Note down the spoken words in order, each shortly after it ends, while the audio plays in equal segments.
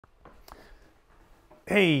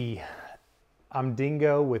Hey, I'm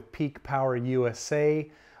Dingo with Peak Power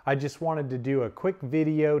USA. I just wanted to do a quick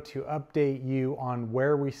video to update you on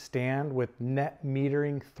where we stand with net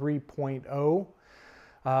metering 3.0.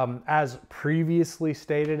 As previously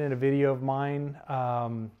stated in a video of mine,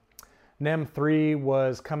 NEM 3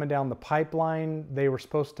 was coming down the pipeline. They were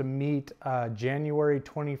supposed to meet January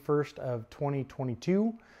 21st of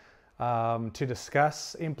 2022 to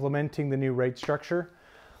discuss implementing the new rate structure.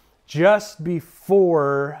 Just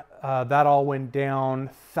before that all went down,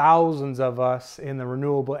 thousands of us in the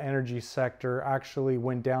renewable energy sector actually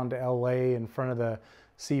went down to LA in front of the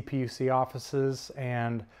CPUC offices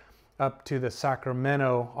and up to the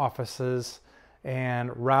Sacramento offices and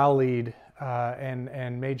rallied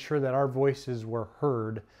and made sure that our voices were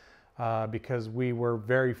heard because we were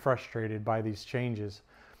very frustrated by these changes,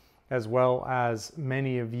 as well as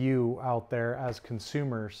many of you out there as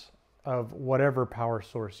consumers of whatever power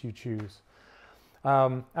source you choose.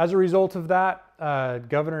 As a result of that,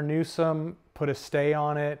 Governor Newsom put a stay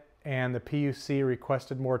on it and the PUC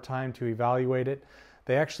requested more time to evaluate it.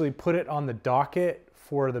 They actually put it on the docket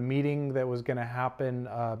for the meeting that was going to happen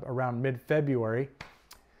around mid-February.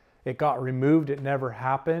 It got removed, it never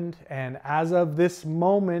happened, and as of this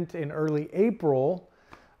moment in early April,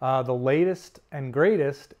 the latest and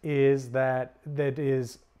greatest is that that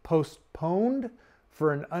is postponed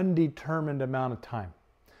for an undetermined amount of time.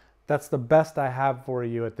 That's the best I have for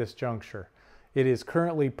you at this juncture. It is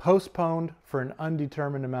currently postponed for an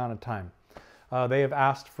undetermined amount of time. They have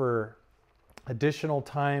asked for additional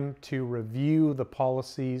time to review the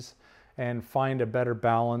policies and find a better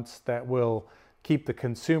balance that will keep the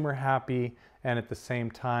consumer happy and at the same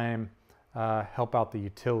time help out the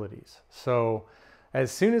utilities. So as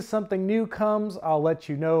soon as something new comes, I'll let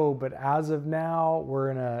you know, but as of now, we're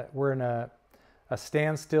in a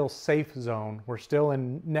standstill safe zone. We're still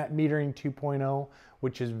in net metering 2.0,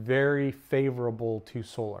 which is very favorable to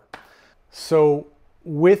solar. So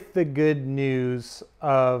with the good news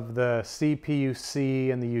of the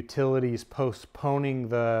CPUC and the utilities postponing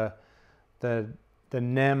the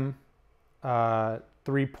NEM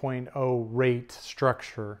 3.0 rate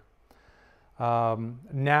structure,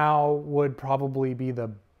 now would probably be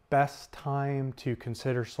the best time to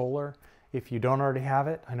consider solar if you don't already have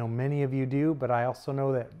it. I know many of you do, but I also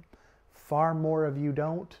know that far more of you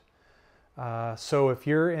don't. So if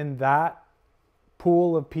you're in that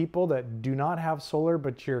pool of people that do not have solar,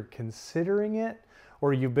 but you're considering it,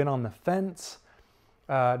 or you've been on the fence,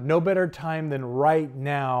 no better time than right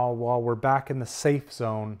now while we're back in the safe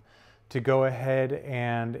zone to go ahead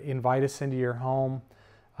and invite us into your home,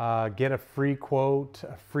 get a free quote,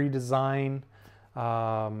 a free design,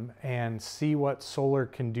 and see what solar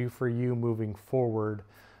can do for you moving forward.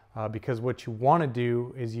 Because what you want to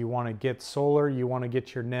do is you want to get solar, you want to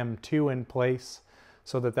get your NEM 2 in place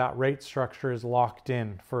so that that rate structure is locked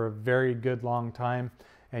in for a very good long time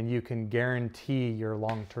and you can guarantee your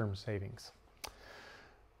long-term savings.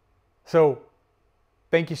 So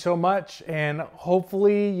thank you so much, and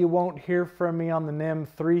hopefully you won't hear from me on the NEM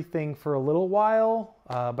 3 thing for a little while,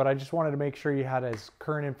 but I just wanted to make sure you had as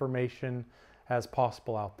current information as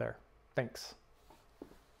possible out there. Thanks.